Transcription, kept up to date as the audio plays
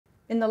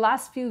In the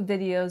last few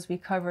videos, we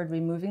covered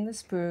removing the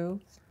sprue,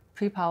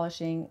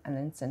 pre-polishing, and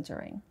then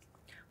sintering.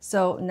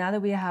 So now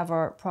that we have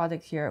our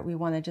product here, we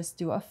want to just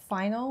do a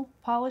final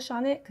polish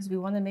on it because we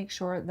want to make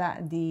sure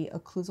that the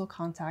occlusal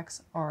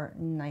contacts are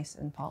nice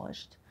and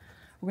polished.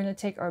 We're going to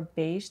take our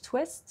beige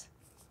twist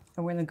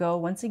and we're going to go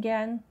once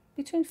again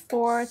between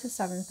 4 to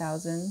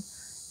 7,000,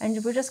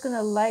 and we're just going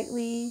to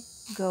lightly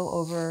go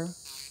over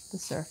the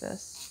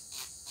surface.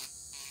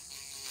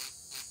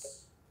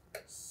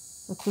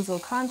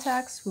 Occlusal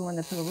contacts, we want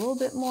to put a little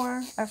bit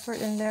more effort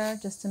in there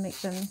just to make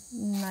them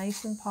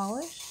nice and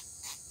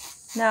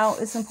polished. Now,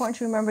 it's important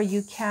to remember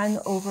you can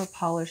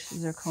over-polish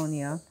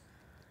zirconia.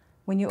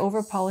 When you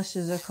over-polish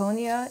the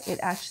zirconia, it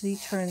actually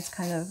turns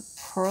kind of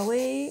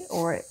pearly,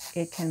 or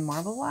it can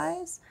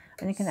marbleize,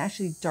 and it can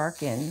actually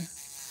darken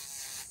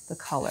the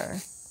color.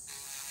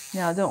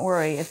 Now, don't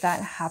worry, if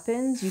that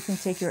happens, you can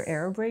take your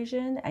air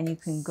abrasion and you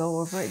can go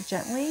over it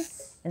gently,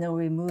 and it'll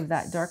remove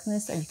that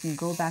darkness, and you can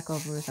go back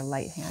over with a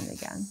light hand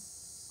again.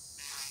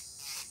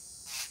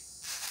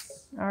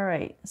 All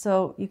right,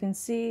 so you can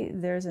see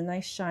there's a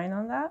nice shine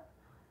on that.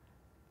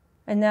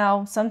 And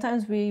now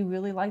sometimes we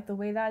really like the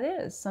way that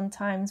is.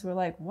 Sometimes we're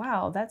like,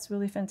 wow, that's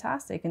really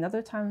fantastic. And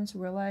other times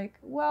we're like,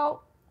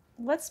 well,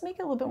 let's make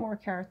it a little bit more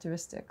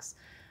characteristics.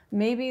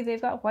 Maybe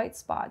they've got white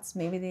spots.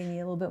 Maybe they need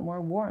a little bit more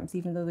warmth,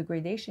 even though the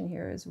gradation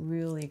here is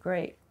really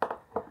great.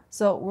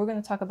 So we're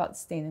going to talk about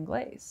stain and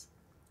glaze.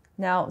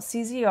 Now,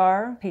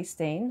 CZR Paste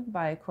Stain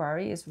by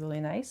Quarry is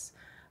really nice.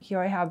 Here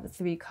I have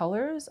 3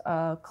 colors,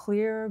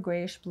 clear,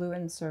 grayish blue,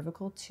 and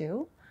cervical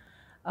 2.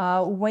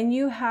 When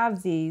you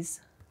have these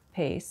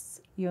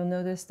pastes, you'll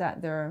notice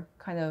that they're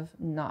kind of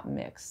not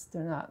mixed.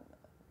 They're not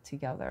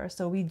together.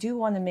 So we do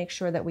want to make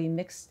sure that we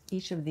mix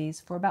each of these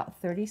for about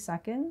 30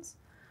 seconds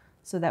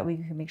so that we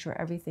can make sure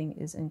everything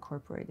is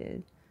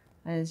incorporated.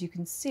 And as you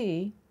can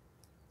see,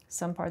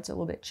 some parts are a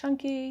little bit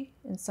chunky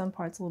and some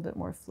parts a little bit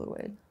more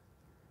fluid.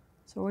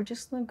 So we're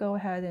just going to go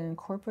ahead and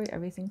incorporate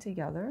everything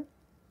together.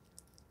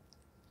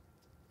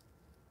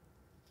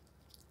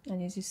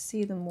 And as you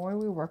see, the more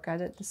we work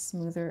at it, the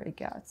smoother it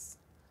gets.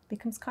 It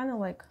becomes kind of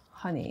like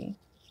honey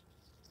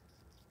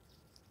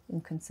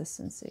in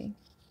consistency.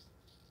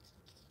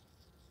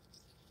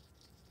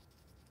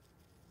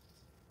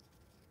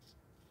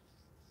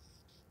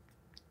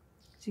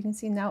 So you can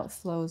see now it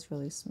flows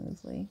really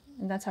smoothly.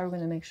 And that's how we're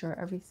going to make sure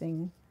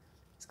everything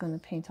is going to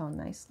paint on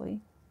nicely.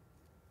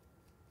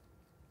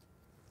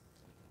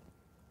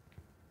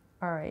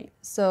 All right,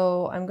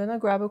 so I'm going to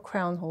grab a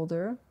crown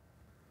holder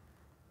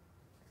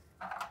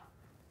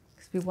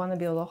because we want to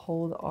be able to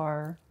hold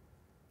our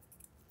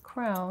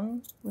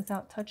crown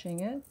without touching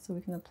it, so we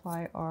can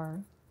apply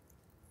our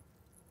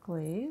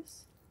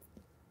glaze.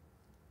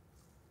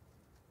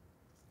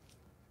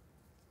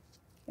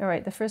 All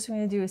right, the first thing we're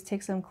going to do is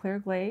take some clear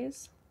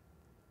glaze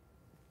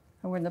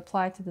and we're going to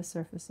apply it to the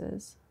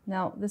surfaces.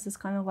 Now, this is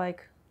kind of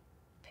like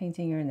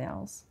painting your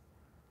nails.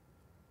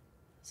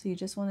 So you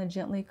just want to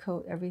gently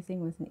coat everything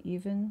with an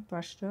even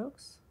brush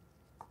strokes.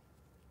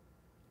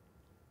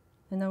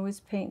 And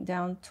always paint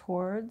down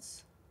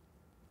towards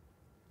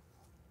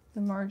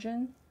the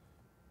margin.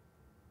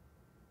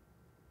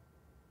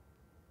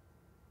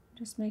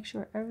 Just make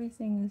sure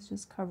everything is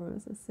just covered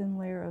with a thin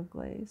layer of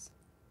glaze.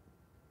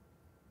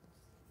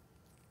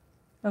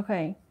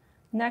 Okay,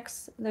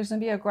 next there's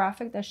going to be a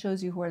graphic that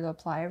shows you where to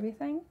apply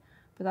everything,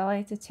 but I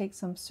like to take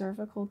some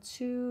cervical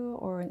 2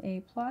 or an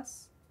A+.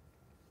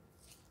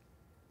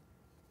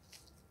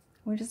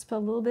 We just put a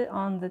little bit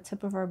on the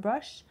tip of our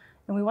brush,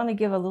 and we want to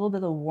give a little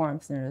bit of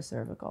warmth near the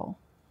cervical.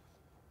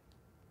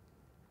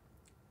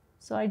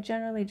 So I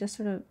generally just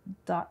sort of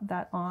dot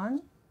that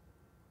on.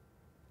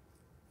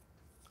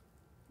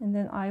 And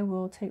then I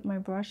will take my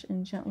brush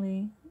and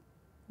gently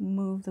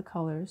move the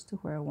colors to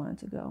where I want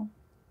it to go.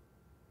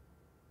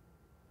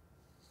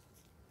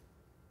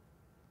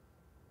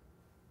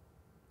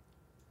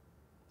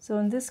 So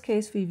in this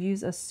case, we've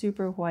used a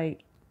super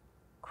white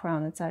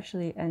crown. It's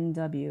actually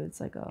NW. It's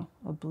like a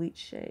bleach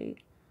shade.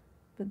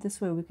 But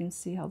this way we can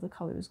see how the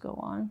colors go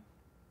on.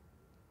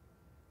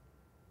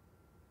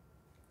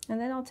 And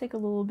then I'll take a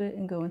little bit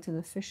and go into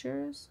the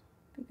fissures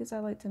because I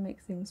like to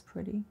make things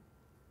pretty.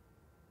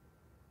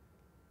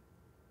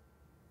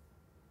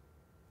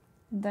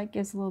 And that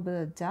gives a little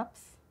bit of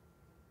depth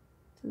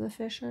to the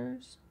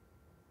fissures.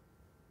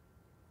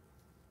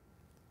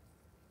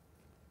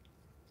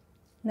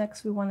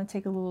 Next, we want to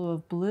take a little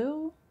of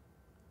blue.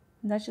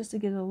 And that's just to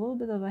give it a little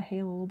bit of a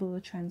halo, a little bit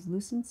of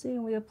translucency.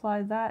 And we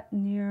apply that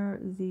near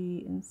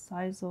the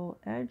incisal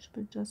edge,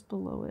 but just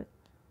below it.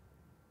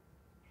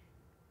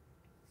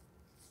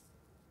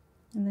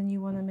 And then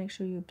you want to make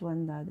sure you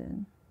blend that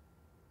in.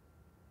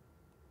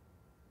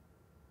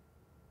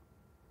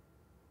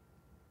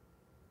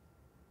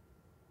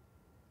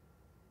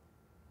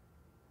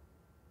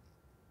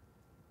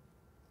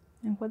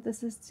 And what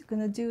this is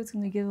going to do, it's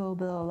going to give a little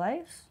bit of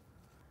life.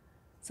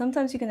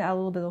 Sometimes you can add a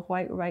little bit of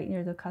white right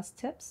near the cusp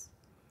tips.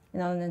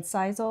 And on an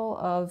incisal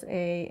of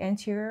an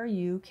anterior,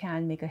 you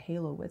can make a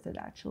halo with it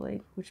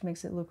actually, which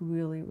makes it look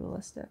really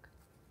realistic.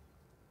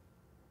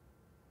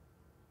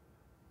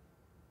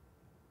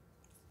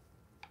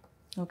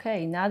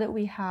 Okay, now that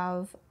we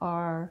have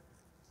our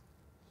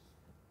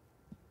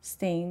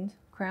stained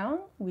crown,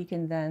 we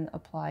can then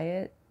apply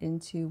it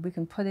into, we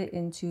can put it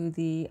into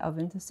the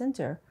oven to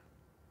sinter.